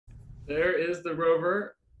There is the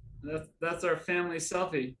rover. That's our family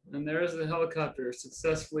selfie. And there's the helicopter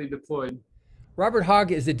successfully deployed. Robert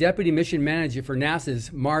Hogg is the Deputy Mission Manager for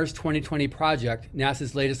NASA's Mars 2020 project,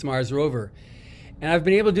 NASA's latest Mars rover. And I've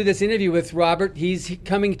been able to do this interview with Robert. He's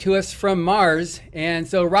coming to us from Mars. And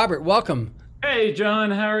so, Robert, welcome. Hey,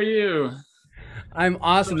 John, how are you? I'm So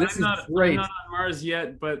awesome. This I'm is not I'm great. not on Mars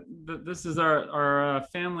yet, but this is our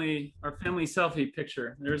family selfie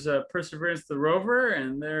picture. There's Perseverance the rover,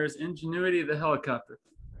 and there's Ingenuity the helicopter.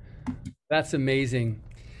 That's amazing.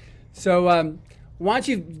 So, why don't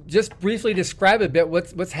you just briefly describe a bit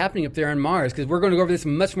what's happening up there on Mars? Because we're going to go over this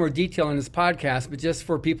in much more detail in this podcast, but just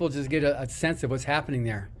for people to just get a sense of what's happening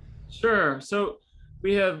there. Sure. So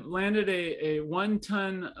we have landed a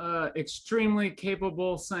 1-ton, extremely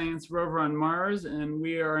capable science rover on Mars, and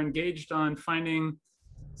we are engaged on finding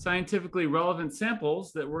scientifically relevant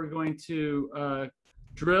samples that we're going to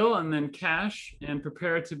drill and then cache and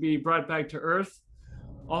prepare to be brought back to Earth,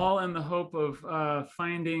 all in the hope of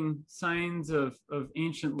finding signs of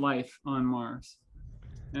ancient life on Mars.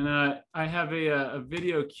 And I have a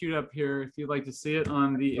video queued up here if you'd like to see it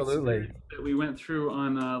on the Absolutely. experience that we went through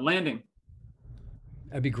on landing.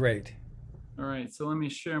 That'd be great. All right, so let me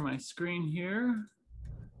share my screen here,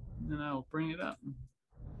 and I'll bring it up.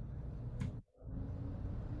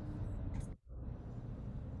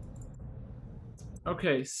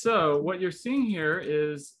 Okay, so what you're seeing here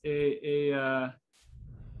is a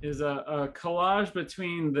collage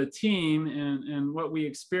between the team and what we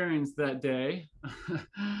experienced that day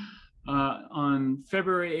on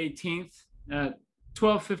February 18th at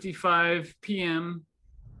 12:55 p.m.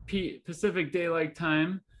 Pacific Daylight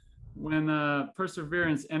Time, when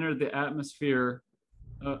Perseverance entered the atmosphere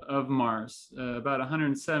of Mars, about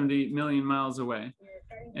 170 million miles away.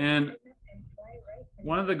 And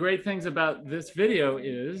one of the great things about this video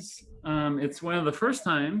is it's one of the first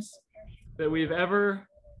times that we've ever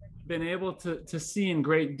been able to see in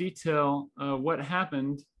great detail what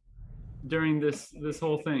happened during this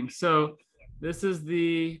whole thing. So this is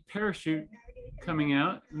the parachute coming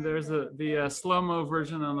out. There's the slow-mo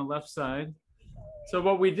version on the left side. So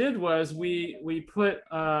what we did was we put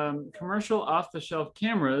commercial off-the-shelf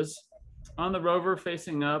cameras on the rover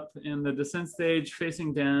facing up and the descent stage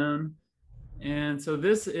facing down. And so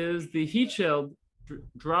this is the heat shield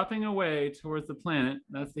dropping away towards the planet.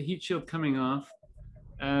 That's the heat shield coming off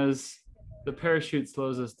as the parachute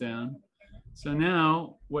slows us down. So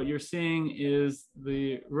now what you're seeing is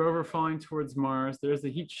the rover falling towards Mars. There's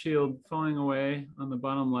the heat shield falling away on the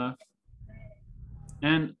bottom left.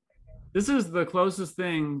 And this is the closest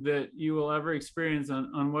thing that you will ever experience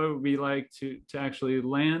on what it would be like to actually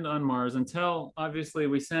land on Mars, until obviously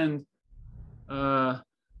we send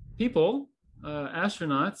people,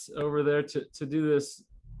 astronauts over there to do this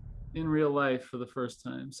in real life for the first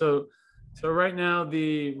time. So right now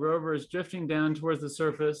the rover is drifting down towards the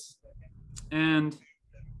surface, and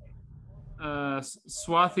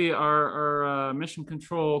Swathi, our mission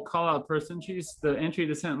control call out person, she's the entry,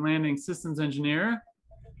 descent, and landing systems engineer,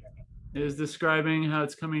 is describing how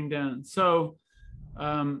it's coming down. So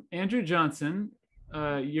Andrew Johnson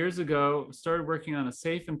years ago started working on a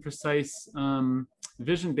safe and precise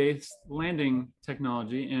vision-based landing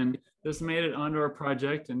technology, and this made it onto our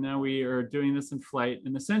project, and now we are doing this in flight.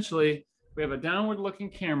 And essentially we have a downward-looking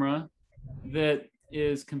camera that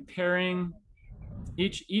is comparing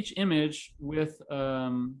each image with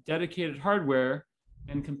dedicated hardware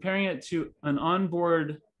and comparing it to an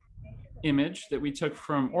onboard image that we took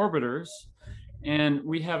from orbiters. And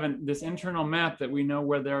we have this internal map that we know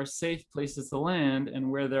where there are safe places to land and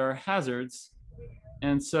where there are hazards.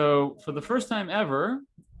 And so for the first time ever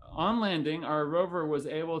on landing, our rover was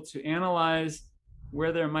able to analyze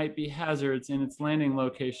where there might be hazards in its landing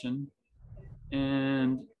location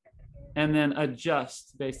and then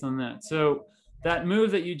adjust based on that. So that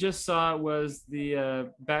move that you just saw was the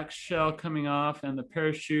back shell coming off and the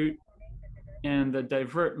parachute and the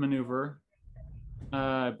divert maneuver.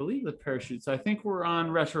 I believe the parachutes. I think we're on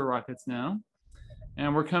retro rockets now,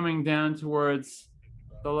 and we're coming down towards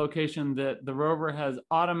the location that the rover has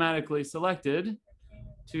automatically selected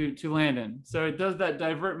to land in. So it does that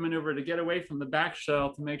divert maneuver to get away from the back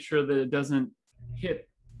shell to make sure that it doesn't hit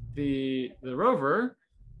the rover,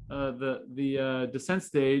 the descent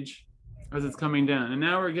stage as it's coming down. And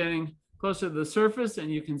now we're getting closer to the surface, and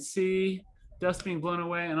you can see dust being blown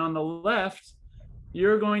away. And on the left,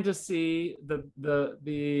 you're going to see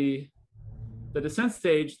the descent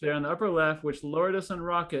stage there on the upper left, which lowered us on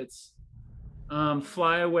rockets,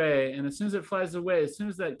 fly away. And as soon as it flies away, as soon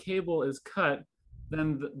as that cable is cut,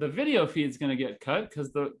 then the video feed is going to get cut,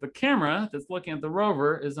 because the camera that's looking at the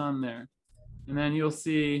rover is on there. And then you'll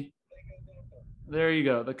see There you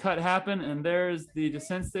go. The cut happened, and there's the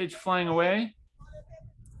descent stage flying away.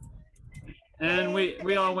 And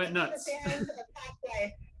we all went nuts.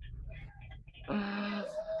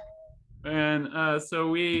 And so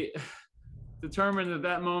we determined at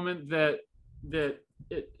that moment that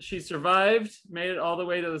she survived, made it all the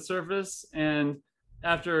way to the surface, and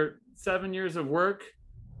after 7 years of work,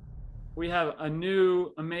 we have a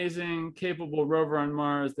new, amazing, capable rover on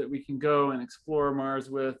Mars that we can go and explore Mars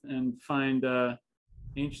with and find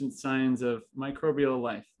ancient signs of microbial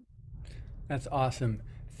life. That's awesome.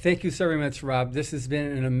 Thank you so very much, Rob. This has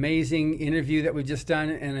been an amazing interview that we've just done,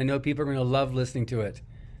 and I know people are going to love listening to it.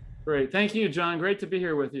 Great. Thank you, John. Great to be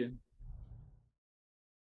here with you.